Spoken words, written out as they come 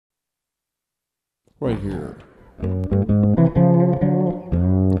Right here. The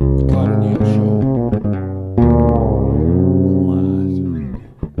Klatt and Neil Show.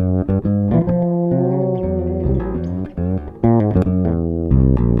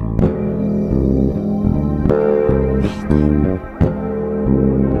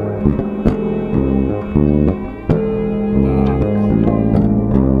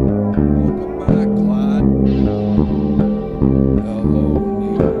 Welcome back, Klatt. Hello,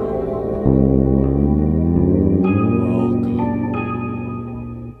 Neil.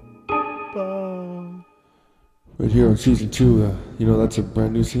 Welcome. Right here on season 2, that's a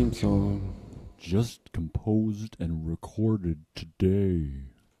brand new theme song. Just composed and recorded today.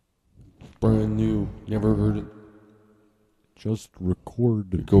 Brand new. Never heard it. Just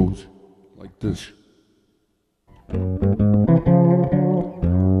recorded. It goes like this.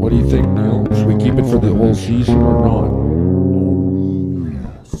 What do you think, Neil? Should we keep it for the whole season or not? Oh,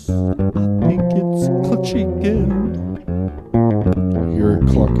 yes. I think it's chicken. I hear it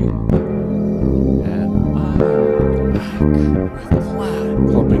clucking. And I'm back with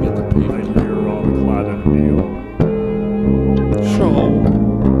Klatt. Clumping at the Right pavement. here on Klatt and Neil. Show.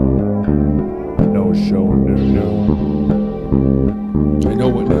 No show, no. I know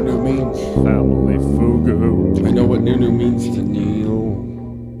what Nunu means. Family fugu. I know what Nunu means to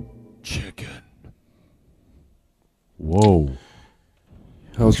Neil. Chicken. Whoa.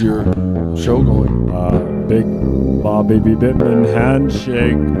 How's your show going? Big Bobby B. Bittman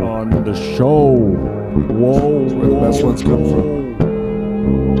handshake on the show. Whoa. That's where the best ones come from.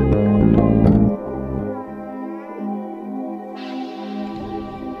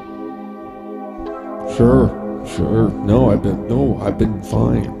 Sure. No, I've been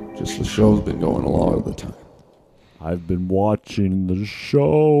fine. Just the show's been going a lot of the time. I've been watching the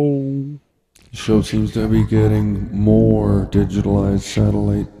show. The show seems to be getting more digitalized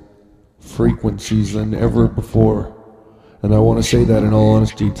satellite frequencies than ever before. And I want to say that in all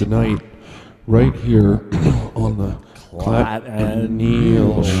honesty tonight, right here on the Klatt and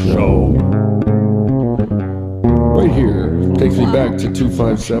Neil Show. Right here, takes me back to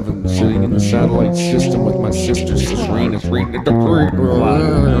 257, sitting in the satellite system with my sister Serena reading the decree. In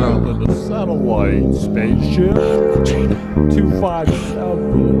the satellite spaceship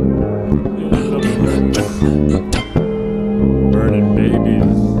 257. Burning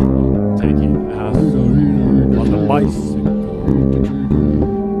babies, taking acid on the bicycle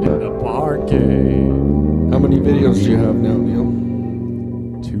in the parking. How many videos do you have now, Neil?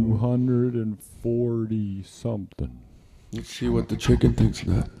 240 something. Let's see what the chicken thinks of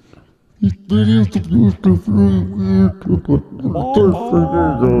that. Do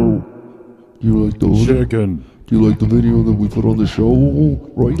you like those? Chicken. Do you like the video that we put on the show?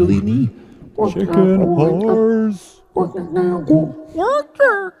 Right, Lini? Chicken horse.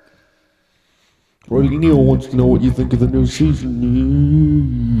 Right, Neil wants to know what you think of the new season.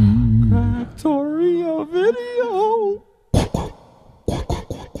 Victoria video.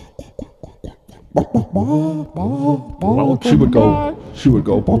 She would go.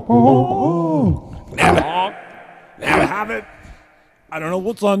 Never have it. I don't know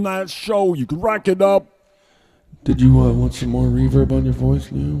what's on that show. You can rack it up. Did you want some more reverb on your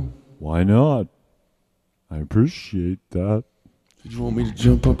voice, Neil? Why not? I appreciate that. Did you want me to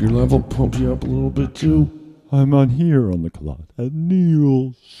jump up your level, pump you up a little bit too? I'm on here on the Klatt and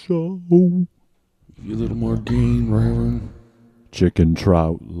Neil Show. Give you a little more gain, Reverend. Chicken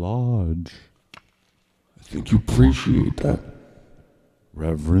Trout Lodge. I think you appreciate that.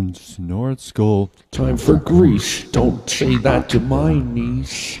 Reverend Snort Skull. Time for Grease. Don't say that to my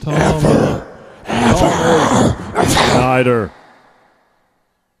niece. Ever. Snyder.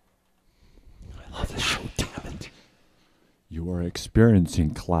 I love the show, damn it. You are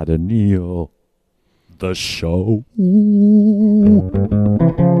experiencing Klatt and Neil. The show.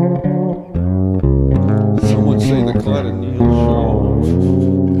 Someone say the Klatt and Neil Show.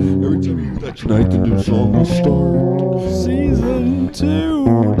 Every time you hear that tonight, the new song will start. Season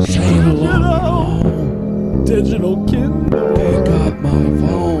 2. Say hello. Digital Kindle. Pick up my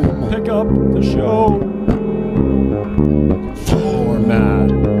phone. Pick up the show. Format.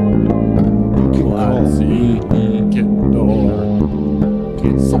 Classy Kindle.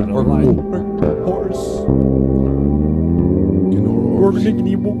 Satellite horse.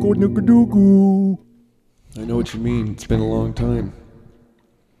 I know what you mean. It's been a long time.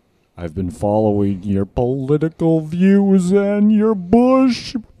 I've been following your political views and your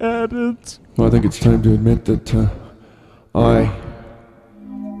Bush edits. Well, I think it's time to admit that I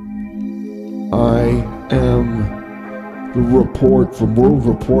am the report from World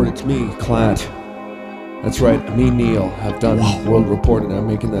Report. It's me, Klatt. That's right, me and Neil have done World Report, and I'm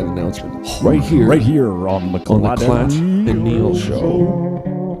making that announcement right here. Right here on the Klatt and Neil show.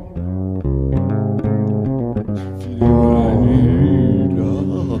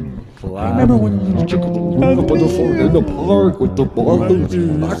 I remember when you used to go up on the floor in the park with the balloons.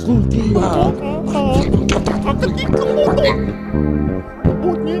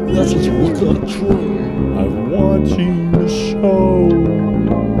 That's what you want to try. I'm watching the show.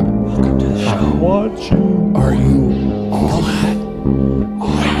 Welcome to the show. I'm watching. Are you glad? I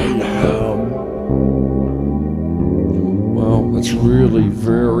am. Well, that's really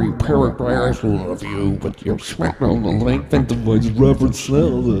very paradisal of you, but you're smacked on the length and device Reverend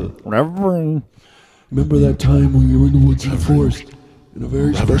Salad. Reverend. Remember that time when you were in the woods in the forest, and a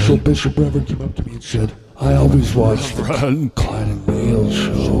very special Bishop Reverend came up to me and said, I always watched the Klatt and Neil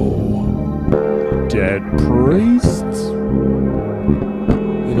show. Dead priests.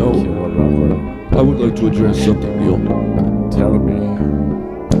 You know, I would like to address something, Neil. Tell me.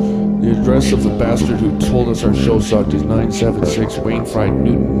 The address of the bastard who told us our show sucked is 976 Wainwright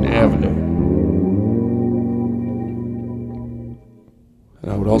Newton Avenue.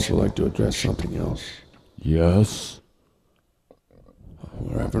 And I would also like to address something else. Yes.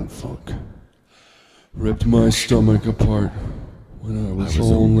 Reverend Funk ripped my stomach apart when I was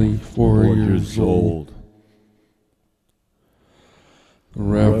only 4 years old. The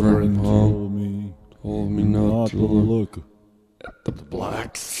Reverend Funk told me not to look at the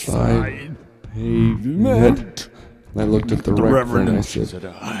black side pavement. I looked at the Reverend and I said,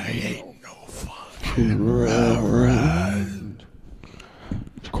 I ain't no fucking Reverend.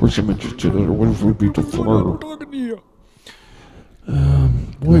 Of course I'm interested in it. What if it would be to flirt?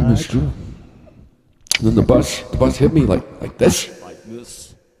 Boy, mister. And then the bus hit me like this. Like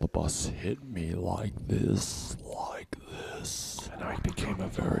this. The bus hit me like this. And I became a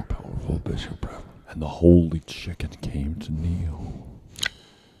very powerful Bishop. And the holy chicken came to Neil.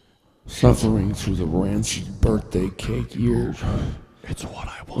 Suffering through the rancid birthday cake years. It's what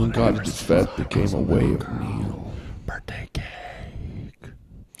I want. When God gets fat became a way of Neil. Birthday cake.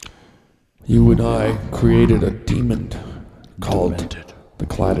 You and I created a demon called the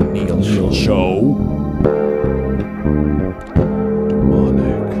Klatt and Neil show.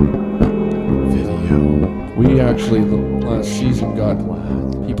 Demonic video. We actually, the last season, got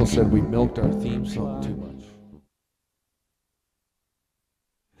people said we milked our theme song too much.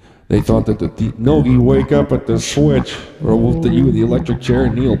 They thought that Nogi wake up at the switch, or you with the electric chair,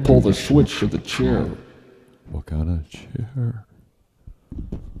 and Neil pull the switch of the chair. What kind of chair?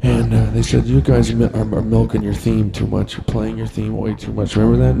 And they said, you guys are milking your theme too much. You're playing your theme way too much.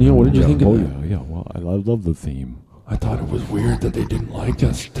 Remember that, Neil? What did you think of that? Yeah. Well, I love the theme. I thought it was weird that they didn't like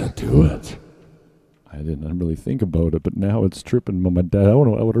us to do it. I didn't really think about it, but now it's tripping my dad.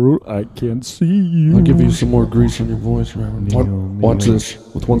 I can't see you. I'll give you some more grease in your voice, Reverend. Watch this.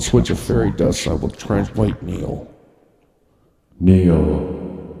 With one switch of fairy dust, I will translate Neil. Neil.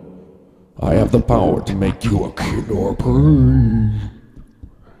 I have the power to make you a kid or free.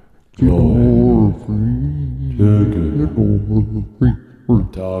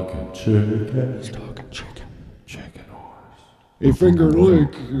 Talking chicken. He's talking chicken. Chicken horse. A finger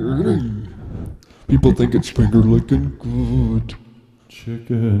lick. People think it's finger licking good.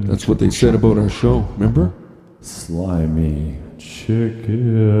 Chicken. That's what they said about our show, remember? Slimy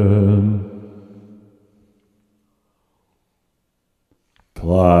chicken.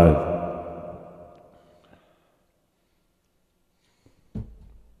 Klatt.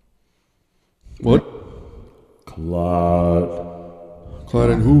 What? Klatt.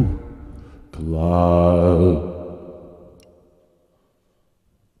 Klatt and who? Klatt.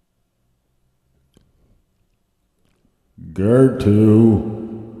 Gertu.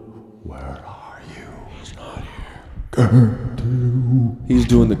 Where are you? He's not here. Gertu. He's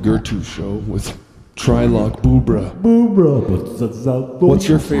doing the Gertu show with Trylock Boobra. What's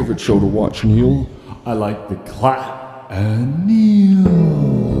your favorite show to watch, Neil? I like the Klatt and Neil.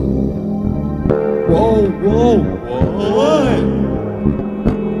 Whoa, what?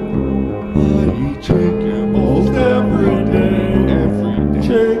 I eat chicken almost every day.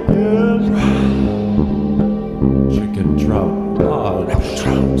 Chicken trout.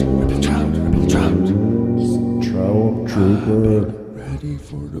 Trout trooper. Ready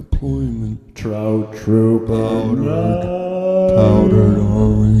for deployment. Trout trooper. Powdered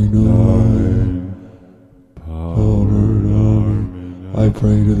army powdered army. I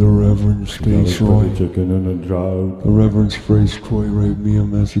pray to the Reverend Space Roy. Chicken and a drought. The Reverend Space Roy wrote me a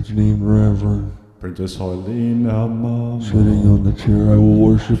message named Reverend. Princess Helena, Mama. Sitting on the chair, I will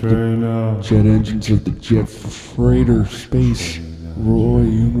worship the jet engines of the jet freighter space Roy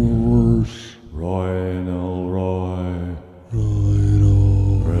universe. Roy and Elroy.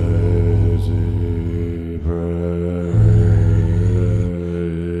 Rhino. Crazy,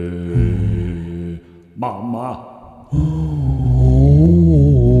 Mama.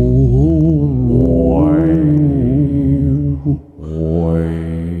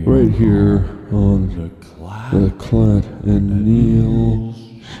 Right here on The Klatt the Klatt and Neil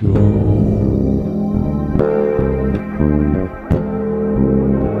Show.